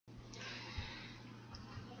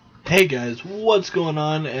Hey guys, what's going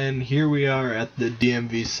on? And here we are at the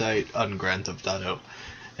DMV site on Grand Theft Auto.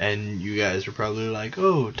 And you guys are probably like,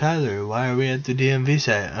 oh Tyler, why are we at the DMV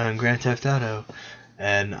site on Grand Theft Auto?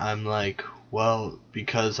 And I'm like, well,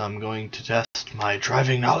 because I'm going to test my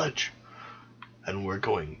driving knowledge. And we're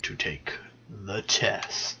going to take the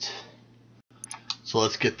test. So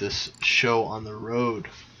let's get this show on the road.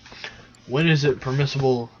 When is it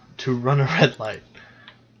permissible to run a red light?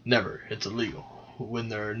 Never. It's illegal. When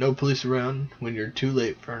there are no police around, when you're too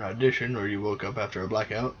late for an audition or you woke up after a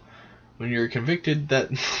blackout, when you're convinced that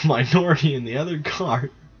the minority in the other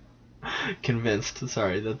car is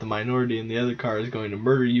going to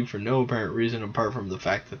murder you for no apparent reason apart from the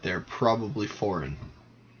fact that they're probably foreign.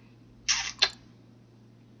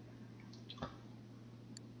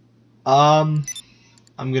 I'm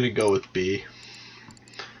gonna go with B.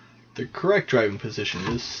 The correct driving position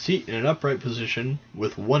is seat in an upright position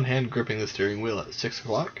with one hand gripping the steering wheel at 6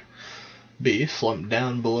 o'clock. B. Slumped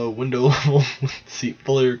down below window level with seat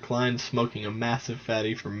fully reclined, smoking a massive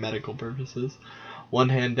fatty for medical purposes. One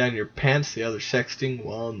hand down your pants, the other sexting,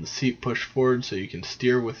 while in the seat pushed forward so you can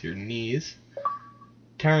steer with your knees.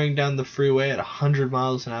 Tearing down the freeway at 100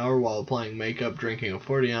 miles an hour while applying makeup, drinking a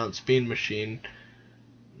 40-ounce Bean Machine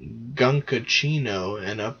Gunkachino,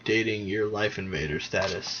 and updating your Life Invader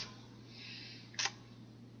status.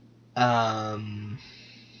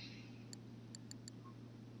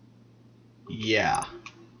 Yeah,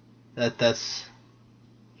 that's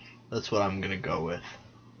what I'm gonna go with.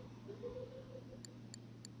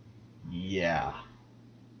 Yeah.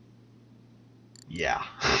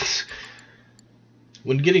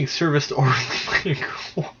 When getting serviced or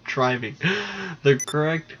driving, the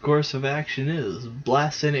correct course of action is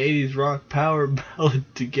blast an 80s rock power ballad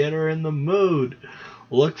to get her in the mood.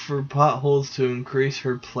 Look for potholes to increase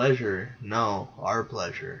her pleasure. No, our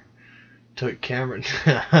pleasure. Took Cameron.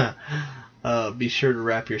 Be sure to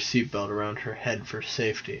wrap your seatbelt around her head for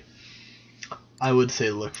safety. I would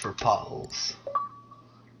say look for potholes.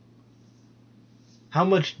 How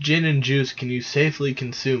much gin and juice can you safely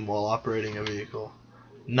consume while operating a vehicle?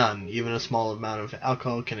 None. Even a small amount of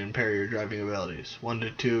alcohol can impair your driving abilities. 1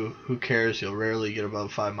 to 2, who cares? You'll rarely get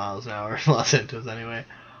above 5 miles an hour in Los Santos anyway.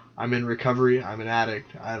 I'm in recovery. I'm an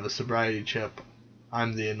addict. I have a sobriety chip.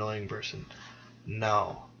 I'm the annoying person.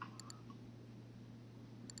 No.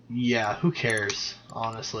 Yeah, who cares,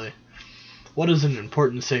 honestly. What is an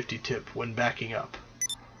important safety tip when backing up?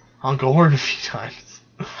 Honk a horn a few times.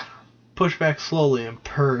 Push back slowly and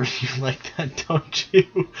purr. You like that, don't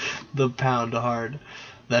you? The pound hard.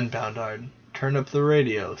 Then pound hard. Turn up the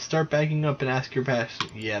radio. Start backing up and ask your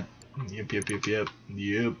passenger. Yep.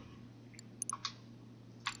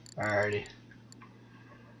 Alrighty.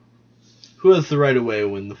 Who has the right of way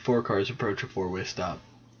when the 4 cars approach a 4-way stop?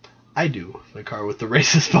 I do. The car with the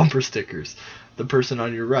racist bumper stickers. The person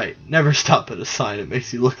on your right. Never stop at a sign. It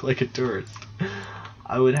makes you look like a tourist.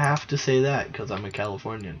 I would have to say that because I'm a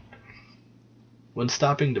Californian. When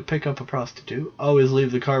stopping to pick up a prostitute, always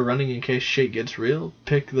leave the car running in case shit gets real.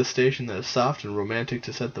 Pick the station that is soft and romantic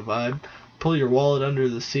to set the vibe. Pull your wallet under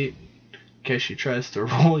the seat in case she tries to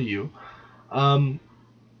roll you.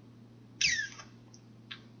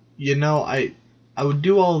 You know, I would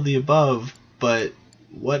do all of the above, but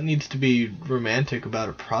what needs to be romantic about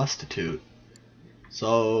a prostitute?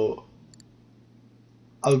 So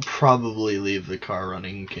I would probably leave the car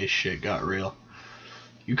running in case shit got real.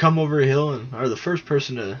 You come over a hill and are the first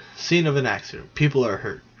person to scene of an accident. People are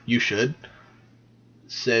hurt. You should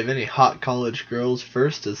save any hot college girls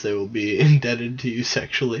first, as they will be indebted to you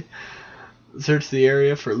sexually. Search the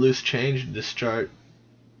area for loose change discharged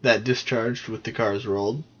with the cars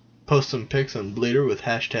rolled. Post some pics on Bleeder with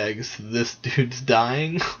hashtags "this dude's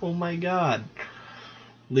dying." Oh my god.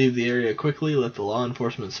 Leave the area quickly. Let the law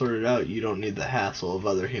enforcement sort it out. You don't need the hassle of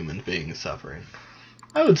other human beings suffering.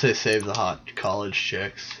 I would say save the hot college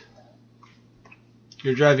chicks.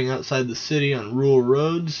 You're driving outside the city on rural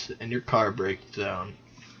roads and your car breaks down.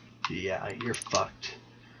 Yeah, you're fucked.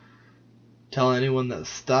 Tell anyone that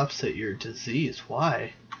stops that you're diseased.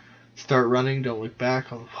 Why? Start running, don't look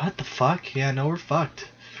back. Oh, what the fuck? Yeah, no, we're fucked.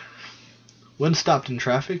 When stopped in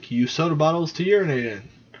traffic, use soda bottles to urinate in.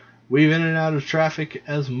 Weave in and out of traffic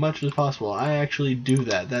as much as possible. I actually do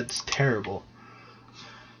that. That's terrible.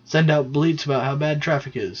 Send out bleats about how bad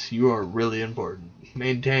traffic is. You are really important.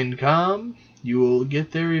 Maintain calm. You will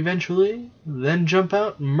get there eventually. Then jump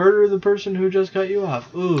out and murder the person who just cut you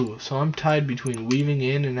off. Ooh, so I'm tied between weaving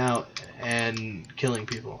in and out and killing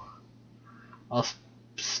people. I'll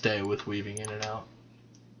stay with weaving in and out.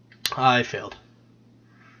 I failed.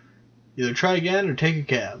 Either try again or take a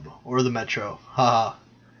cab. Or the metro. Haha.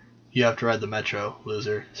 You have to ride the metro,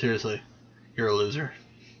 loser. Seriously, you're a loser.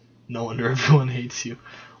 No wonder everyone hates you.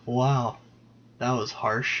 Wow, that was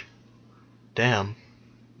harsh. Damn.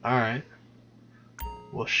 Alright.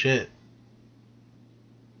 Well, shit.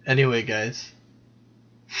 Anyway, guys.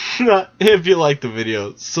 If you liked the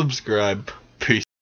video, subscribe.